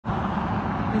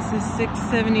This is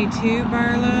 672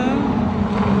 Barlow.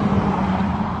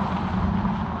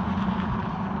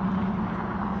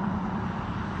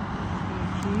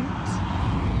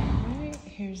 Alright,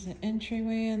 here's the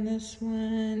entryway on this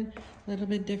one. A little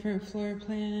bit different floor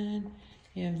plan.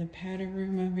 You have the powder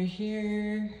room over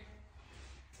here.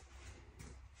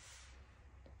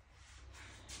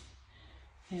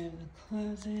 You have the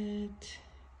closet.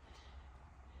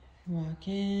 Walk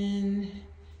in.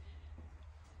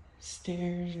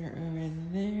 Stairs are over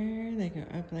there. They go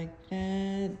up like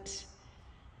that.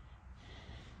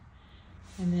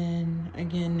 And then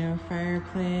again, no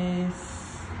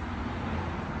fireplace.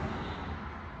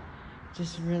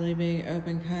 Just really big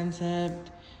open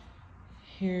concept.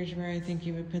 Here's where I think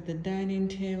you would put the dining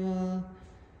table.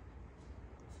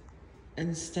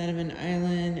 Instead of an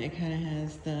island, it kind of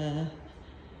has the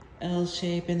L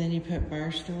shape, and then you put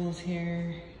bar stools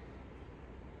here.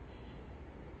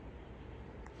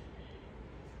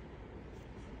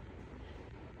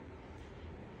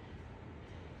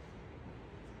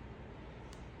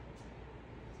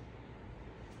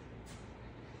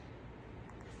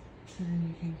 So then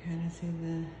you can kind of see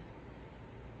the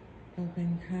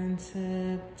open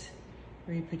concept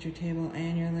where you put your table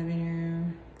and your living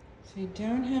room. So you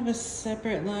don't have a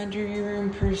separate laundry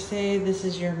room per se. This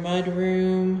is your mud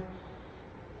room,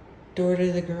 door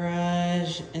to the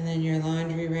garage, and then your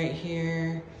laundry right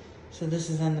here. So this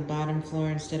is on the bottom floor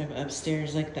instead of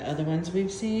upstairs like the other ones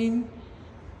we've seen.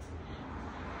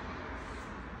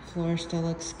 Floor still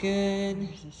looks good.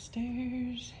 There's the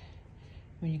stairs.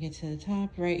 When you get to the top,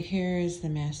 right here is the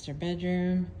master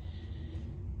bedroom.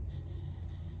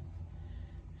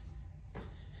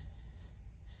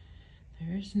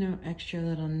 There is no extra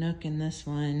little nook in this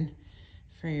one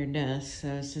for your desk, so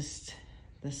it's just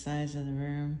the size of the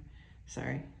room.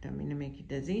 Sorry, don't mean to make you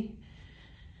dizzy.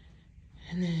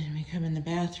 And then we come in the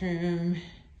bathroom.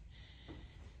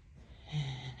 And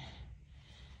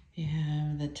you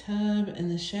have the tub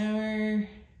and the shower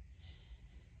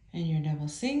and your double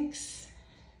sinks.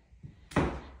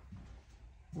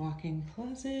 Walk-in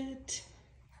closet.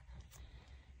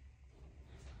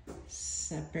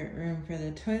 Separate room for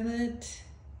the toilet.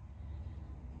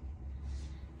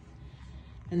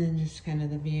 And then just kind of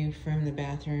the view from the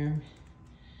bathroom,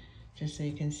 just so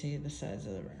you can see the size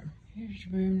of the room. Here's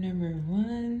room number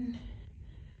 1.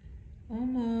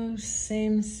 Almost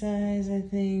same size, I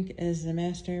think, as the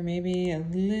master, maybe a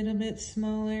little bit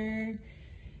smaller.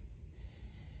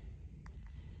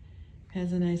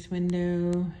 Has a nice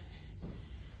window.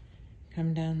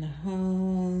 Come down the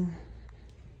hall.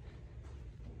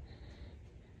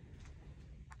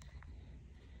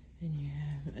 And you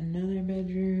have another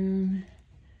bedroom.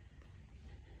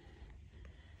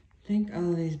 I think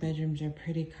all of these bedrooms are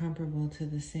pretty comparable to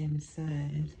the same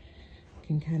size. You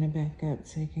can kind of back up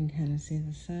so you can kind of see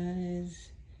the size.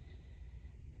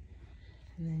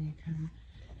 And then you come,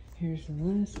 here's the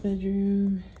last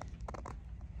bedroom.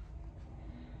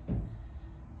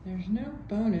 There's no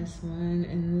bonus one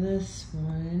in this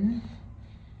one,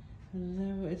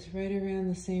 although it's right around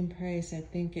the same price. I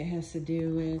think it has to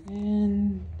do with,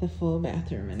 and the full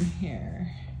bathroom in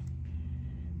here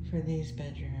for these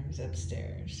bedrooms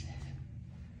upstairs.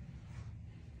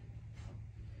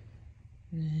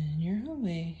 And then your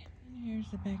hallway. And here's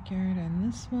the backyard on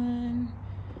this one.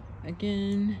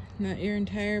 Again, not your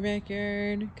entire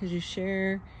backyard because you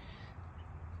share.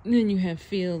 And then you have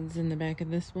fields in the back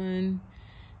of this one.